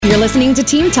You're listening to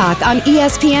Team Talk on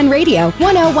ESPN Radio,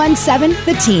 1017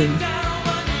 The Team.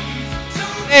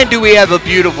 And do we have a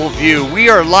beautiful view? We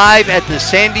are live at the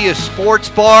Sandia Sports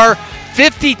Bar.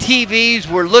 50 TVs.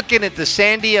 We're looking at the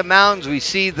Sandia Mountains. We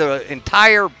see the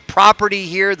entire property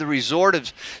here, the resort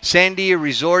of Sandia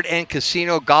Resort and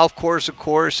Casino, golf course, of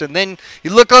course. And then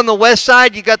you look on the west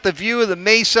side, you got the view of the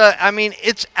Mesa. I mean,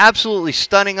 it's absolutely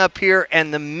stunning up here,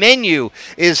 and the menu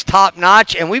is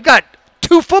top-notch. And we've got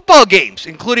 2 football games,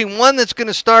 including one that's going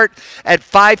to start at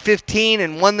 5:15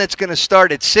 and one that's going to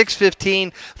start at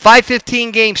 6:15.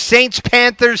 5:15 game,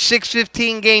 Saints-Panthers.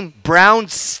 6:15 game,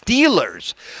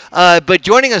 Browns-Steelers. But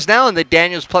joining us now on the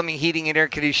Daniels Plumbing, Heating, and Air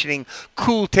Conditioning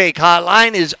Cool Take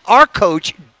Hotline is our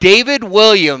coach, David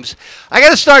Williams. I got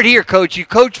to start here, Coach. You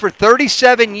coached for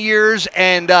 37 years,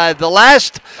 and the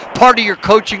last part of your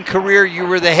coaching career, you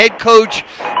were the head coach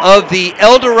of the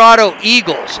El Dorado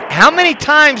Eagles. How many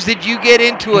times did you get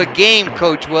into a game,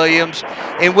 Coach Williams,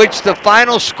 in which the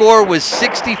final score was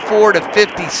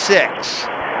 64-56?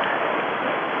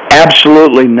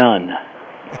 Absolutely none.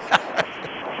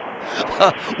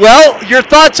 Well, your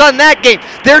thoughts on that game?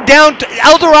 They're down to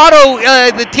El Dorado,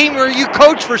 the team where you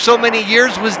coached for so many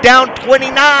years, was down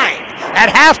 29 at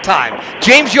halftime.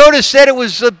 James Yoda said it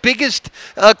was the biggest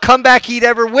comeback he'd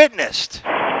ever witnessed.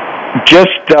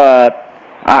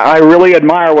 I really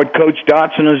admire what Coach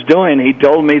Dotson is doing. He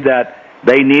told me that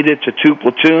they needed to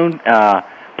 2-platoon,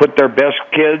 put their best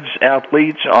kids,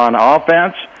 athletes on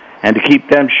offense, and to keep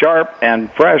them sharp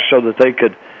and fresh so that they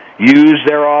could use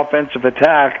their offensive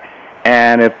attack.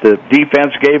 And if the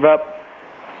defense gave up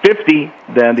 50,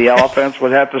 then the offense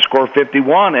would have to score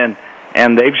 51,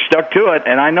 and they've stuck to it.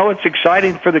 And I know it's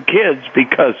exciting for the kids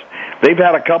because they've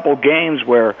had a couple games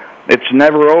where it's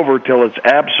never over till it's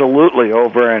absolutely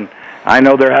over, and I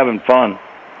know they're having fun.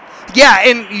 Yeah,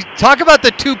 and you talk about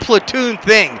the 2-platoon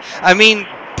thing. I mean,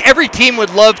 every team would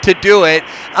love to do it,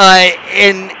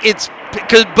 and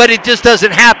but it just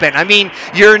doesn't happen. I mean,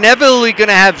 you're inevitably going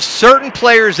to have certain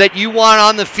players that you want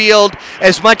on the field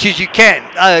as much as you can.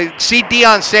 See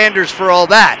Deion Sanders for all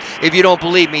that, if you don't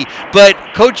believe me. But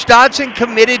Coach Dodson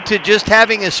committed to just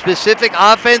having a specific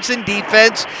offense and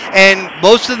defense, and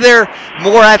most of their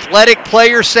more athletic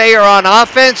players, say, are on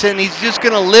offense, and he's just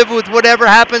going to live with whatever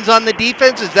happens on the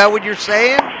defense. Is that what you're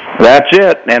saying? That's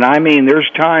it. And, I mean, there's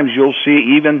times you'll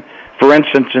see even, for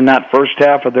instance, in that first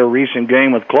half of their recent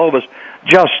game with Clovis,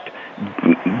 just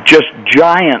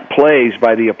giant plays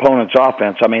by the opponent's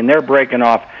offense. I mean, they're breaking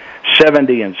off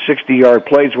 70 and 60-yard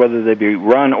plays, whether they be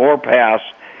run or pass,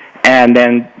 and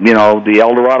then, you know, the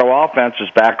El Dorado offense is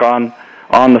back on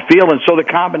the field. And so the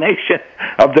combination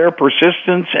of their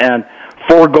persistence and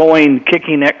foregoing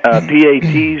kicking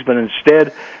PATs, but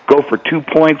instead go for 2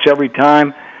 points every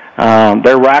time,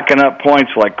 they're racking up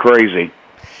points like crazy.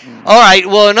 All right,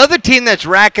 well, another team that's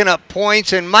racking up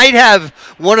points and might have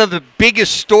one of the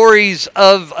biggest stories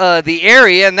of the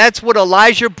area, and that's what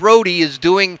Elijah Brody is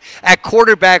doing at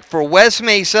quarterback for West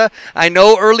Mesa. I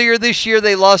know earlier this year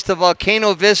they lost to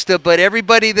Volcano Vista, but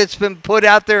everybody that's been put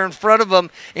out there in front of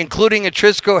them, including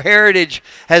Atrisco Heritage,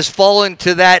 has fallen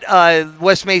to that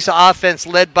West Mesa offense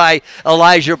led by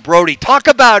Elijah Brody. Talk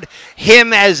about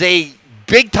him as a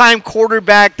big-time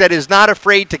quarterback that is not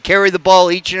afraid to carry the ball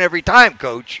each and every time,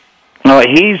 Coach.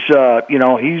 He's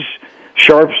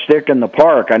sharp stick in the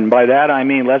park, and by that I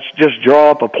mean let's just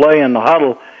draw up a play in the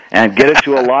huddle and get it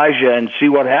to Elijah and see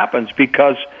what happens,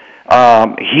 because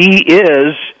he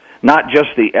is not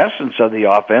just the essence of the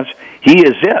offense, he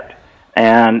is it.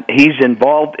 And he's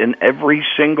involved in every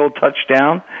single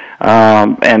touchdown,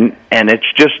 and it's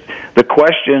just the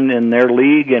question in their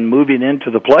league and moving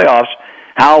into the playoffs,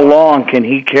 how long can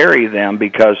he carry them?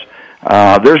 Because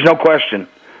there's no question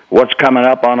what's coming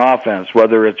up on offense,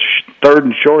 whether it's third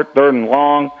and short, third and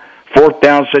long, fourth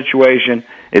down situation.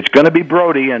 It's going to be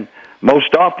Brody, and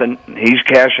most often he's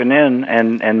cashing in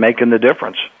and making the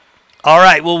difference. All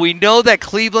right, well, we know that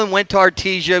Cleveland went to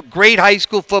Artesia. Great high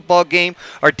school football game.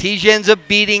 Artesia ends up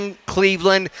beating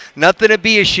Cleveland. Nothing to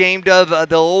be ashamed of.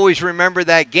 They'll always remember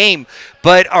that game.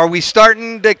 But are we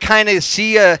starting to kind of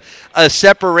see a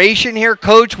separation here,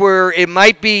 Coach, where it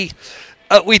might be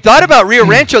we thought about Rio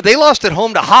Rancho. They lost at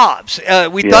home to Hobbs.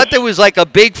 We thought there was like a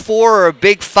big 4 or a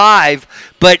big 5,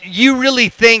 but you really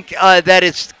think that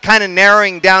it's kind of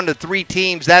narrowing down to 3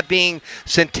 teams, that being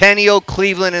Centennial,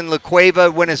 Cleveland, and La Cueva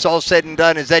when it's all said and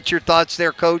done. Is that your thoughts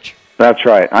there, Coach? That's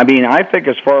right. I mean, I think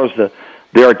as far as the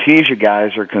Artesia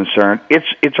guys are concerned,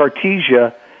 it's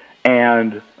Artesia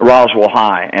and Roswell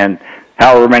High, and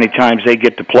however many times they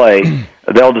get to play,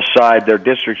 they'll decide their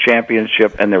district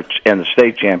championship and the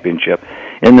state championship.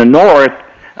 In the north,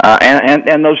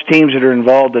 and those teams that are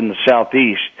involved in the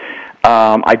southeast,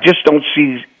 I just don't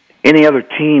see any other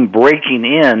team breaking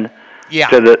in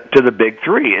to the big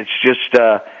three. It's just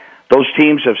those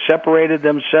teams have separated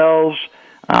themselves.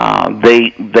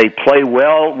 They play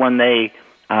well when they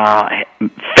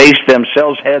face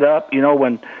themselves head up.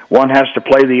 When one has to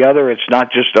play the other, it's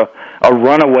not just a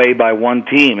runaway by one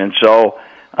team. And so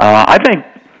I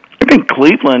think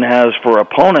Cleveland has, for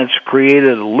opponents,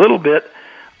 created a little bit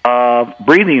of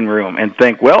breathing room and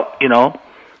think, well,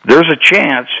 there's a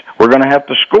chance we're going to have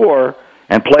to score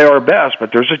and play our best,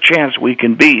 but there's a chance we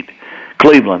can beat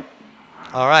Cleveland.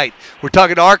 All right. We're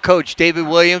talking to our coach, David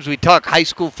Williams. We talk high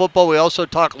school football. We also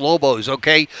talk Lobos,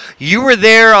 okay? You were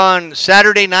there on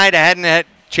Saturday night. I hadn't had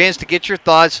a chance to get your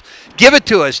thoughts. Give it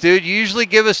to us, dude. You usually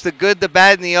give us the good, the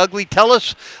bad, and the ugly. Tell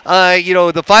us,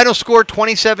 the final score,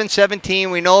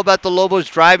 27-17. We know about the Lobos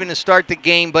driving to start the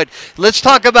game, but let's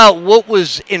talk about what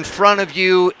was in front of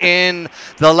you in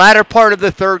the latter part of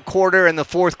the third quarter and the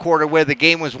fourth quarter where the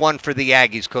game was won for the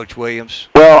Aggies, Coach Williams.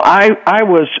 Well, I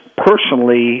was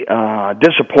personally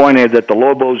disappointed that the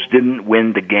Lobos didn't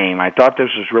win the game. I thought this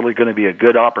was really going to be a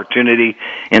good opportunity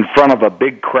in front of a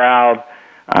big crowd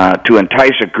to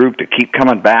entice a group to keep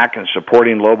coming back and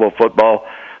supporting Lobo football.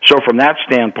 So from that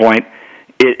standpoint,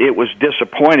 it was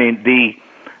disappointing.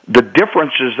 The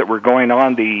differences that were going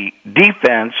on, the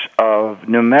defense of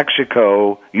New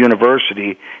Mexico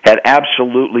University had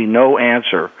absolutely no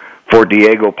answer for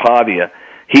Diego Pavia.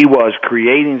 He was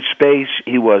creating space.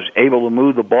 He was able to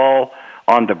move the ball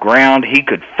on the ground. He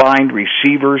could find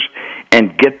receivers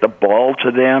and get the ball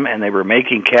to them, and they were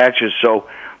making catches. So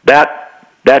that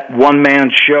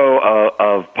one-man show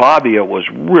of Pavia was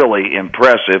really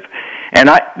impressive. And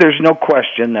there's no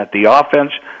question that the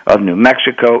offense of New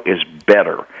Mexico is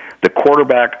better. The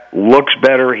quarterback looks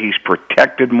better. He's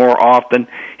protected more often.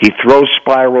 He throws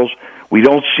spirals. We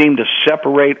don't seem to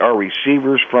separate our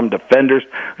receivers from defenders.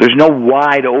 There's no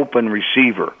wide-open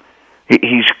receiver.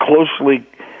 He's closely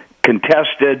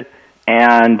contested,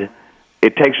 and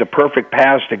it takes a perfect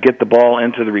pass to get the ball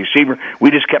into the receiver.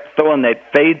 We just kept throwing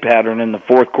that fade pattern in the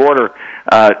fourth quarter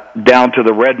down to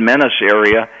the Red Menace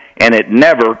area, and it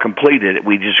never completed it.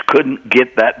 We just couldn't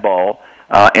get that ball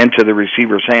into the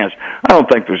receiver's hands. I don't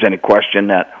think there's any question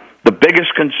that the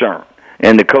biggest concern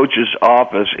in the coach's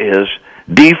office is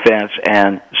defense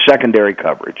and secondary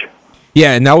coverage.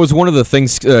 Yeah, and that was one of the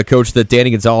things, Coach, that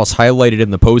Danny Gonzalez highlighted in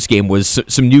the postgame was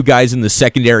some new guys in the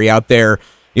secondary out there.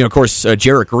 Of course,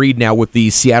 Jarek Reed now with the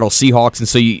Seattle Seahawks, and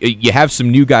so you have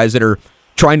some new guys that are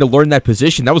trying to learn that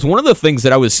position. That was one of the things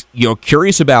that I was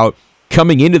curious about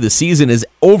coming into the season is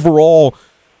overall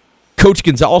Coach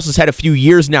Gonzalez has had a few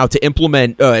years now to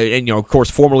implement, and of course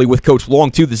formerly with Coach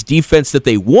Long too, this defense that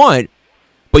they want,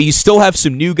 but you still have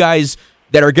some new guys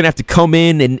that are going to have to come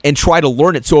in and try to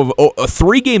learn it. So a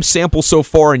 3-game sample so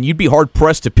far, and you'd be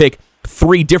hard-pressed to pick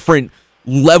 3 different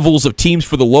levels of teams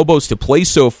for the Lobos to play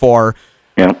so far.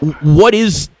 Yeah. What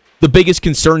is the biggest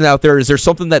concern out there? Is there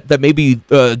something that maybe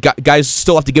guys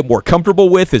still have to get more comfortable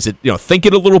with? Is it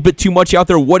thinking a little bit too much out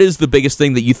there? What is the biggest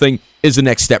thing that you think is the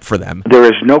next step for them? There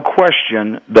is no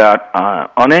question that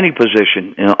on any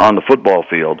position on the football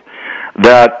field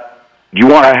that you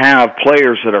want to have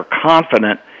players that are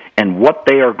confident in what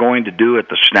they are going to do at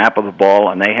the snap of the ball,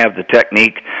 and they have the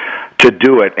technique to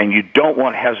do it, and you don't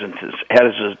want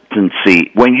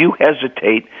hesitancy. When you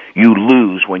hesitate, you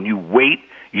lose. When you wait,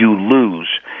 you lose.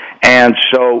 And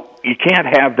so you can't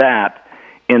have that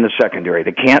in the secondary.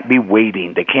 They can't be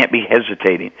waiting. They can't be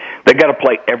hesitating. They've got to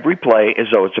play every play as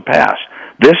though it's a pass.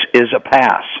 This is a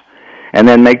pass, and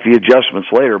then make the adjustments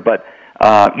later. But,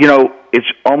 it's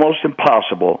almost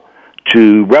impossible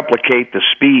to replicate the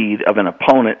speed of an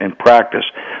opponent in practice.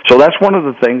 So that's one of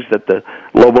the things that the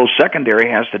Lobos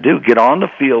secondary has to do, get on the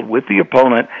field with the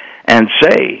opponent and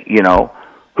say,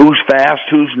 who's fast,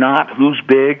 who's not, who's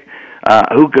big,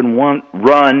 who can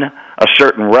run a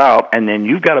certain route, and then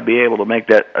you've got to be able to make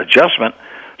that adjustment.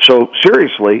 So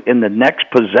seriously, in the next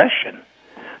possession,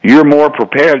 you're more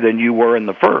prepared than you were in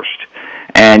the first.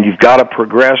 And you've got to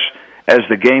progress as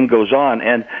the game goes on.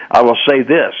 And I will say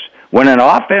this, when an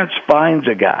offense finds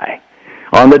a guy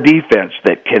on the defense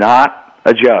that cannot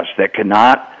adjust, that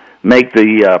cannot make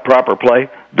the proper play,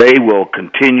 they will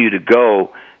continue to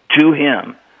go to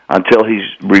him until he's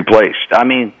replaced. I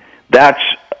mean, that's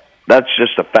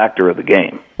just a factor of the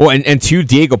game. Well, and to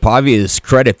Diego Pavia's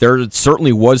credit, there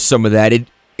certainly was some of that.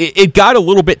 It got a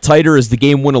little bit tighter as the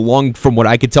game went along, from what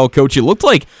I could tell, Coach. It looked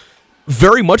like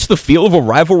very much the feel of a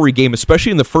rivalry game,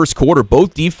 especially in the first quarter.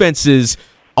 Both defenses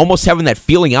almost having that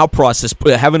feeling out process,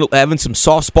 having some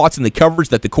soft spots in the coverage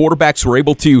that the quarterbacks were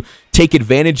able to take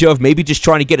advantage of, maybe just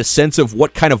trying to get a sense of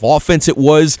what kind of offense it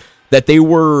was that they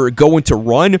were going to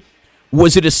run.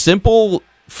 Was it as simple,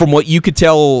 from what you could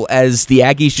tell, as the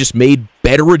Aggies just made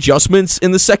better adjustments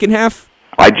in the second half?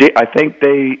 I think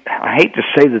I hate to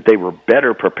say that they were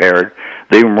better prepared.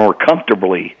 They were more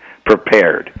comfortably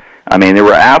prepared. I mean, there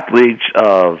were athletes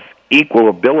of equal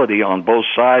ability on both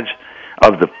sides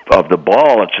of the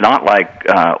ball. It's not like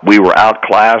we were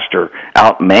outclassed or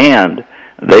outmanned.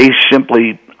 They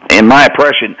simply, in my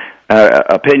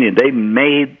opinion, they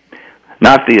made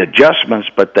not the adjustments,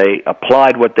 but they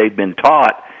applied what they'd been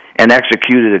taught and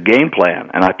executed a game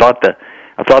plan. And I thought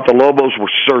the Lobos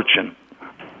were searching.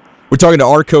 We're talking to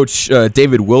our coach,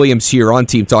 David Williams, here on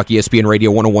Team Talk ESPN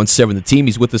Radio 101.7 The Team.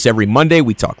 He's with us every Monday.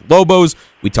 We talk Lobos.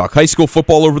 We talk high school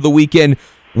football over the weekend.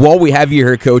 While we have you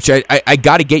here, Coach, I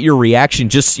got to get your reaction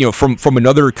just from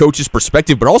another coach's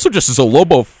perspective, but also just as a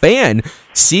Lobo fan,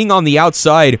 seeing on the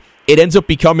outside, it ends up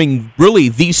becoming really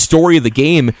the story of the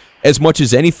game as much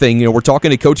as anything. We're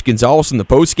talking to Coach Gonzalez in the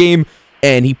postgame,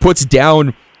 and he puts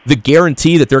down the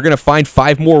guarantee that they're going to find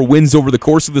 5 more wins over the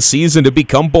course of the season to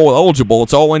become bowl eligible.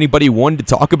 It's all anybody wanted to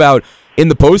talk about in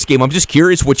the postgame. I'm just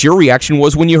curious what your reaction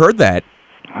was when you heard that.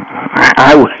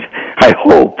 I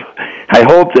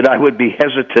hope that I would be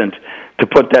hesitant to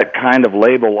put that kind of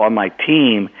label on my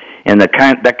team and that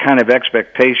kind of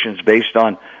expectations based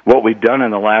on what we've done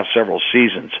in the last several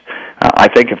seasons. I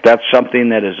think if that's something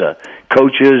that is a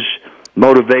coach's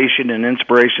motivation and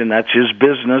inspiration, that's his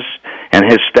business and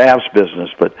his staff's business.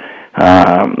 But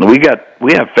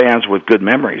we have fans with good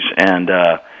memories, and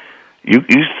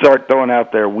you start throwing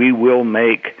out there, we will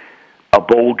make a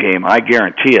bowl game, I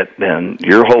guarantee it, then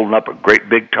you're holding up a great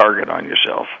big target on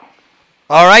yourself.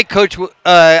 All right, Coach.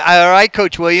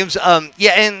 Coach Williams.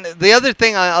 Yeah, and the other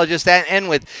thing I'll just end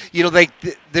with,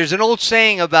 there's an old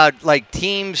saying about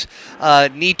teams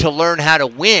need to learn how to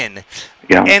win.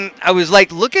 Yeah. And I was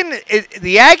looking at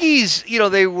the Aggies.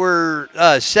 They were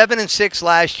 7-6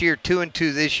 last year,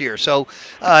 2-2 this year. So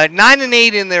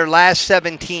 9-8 in their last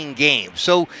 17 games.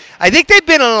 So I think they've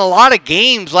been in a lot of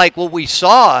games like what we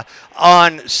saw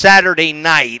on Saturday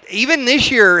night. Even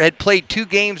this year had played 2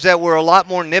 games that were a lot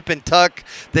more nip and tuck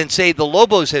than, say, the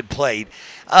Lobos had played.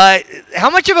 How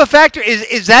much of a factor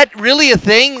is that really a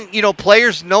thing?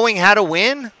 Players knowing how to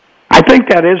win. I think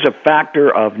that is a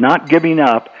factor of not giving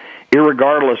up,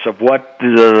 irregardless of what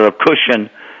the cushion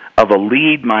of a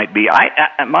lead might be.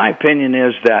 My opinion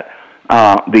is that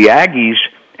the Aggies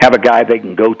have a guy they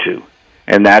can go to,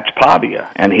 and that's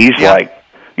Pavia. And he's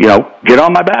get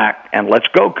on my back and let's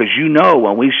go, because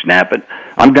when we snap it,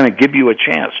 I'm going to give you a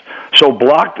chance. So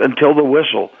block until the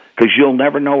whistle, because you'll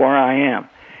never know where I am.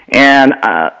 And,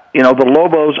 the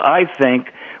Lobos, I think,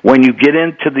 when you get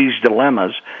into these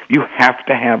dilemmas, you have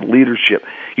to have leadership.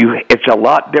 It's a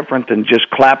lot different than just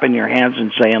clapping your hands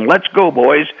and saying, let's go,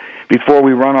 boys, before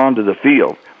we run onto the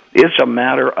field. It's a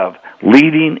matter of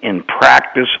leading in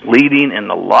practice, leading in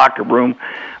the locker room,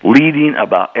 leading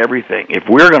about everything. If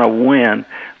we're going to win,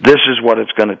 this is what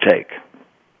it's going to take.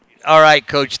 All right,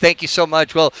 Coach. Thank you so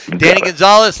much. Well, Danny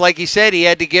Gonzalez, like he said, he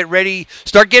had to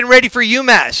start getting ready for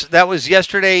UMass. That was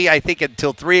yesterday, I think,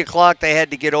 until 3 o'clock. They had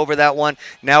to get over that one.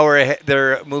 Now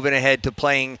they're moving ahead to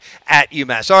playing at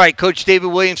UMass. All right, Coach David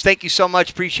Williams, thank you so much.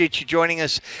 Appreciate you joining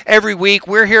us every week.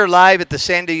 We're here live at the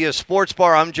Sandia Sports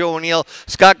Bar. I'm Joe O'Neill.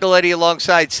 Scott Galletti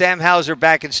alongside Sam Hauser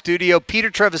back in studio. Peter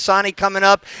Trevisani coming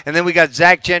up, and then we got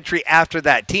Zach Gentry after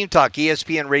that. Team Talk,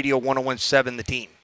 ESPN Radio 101.7 The Team.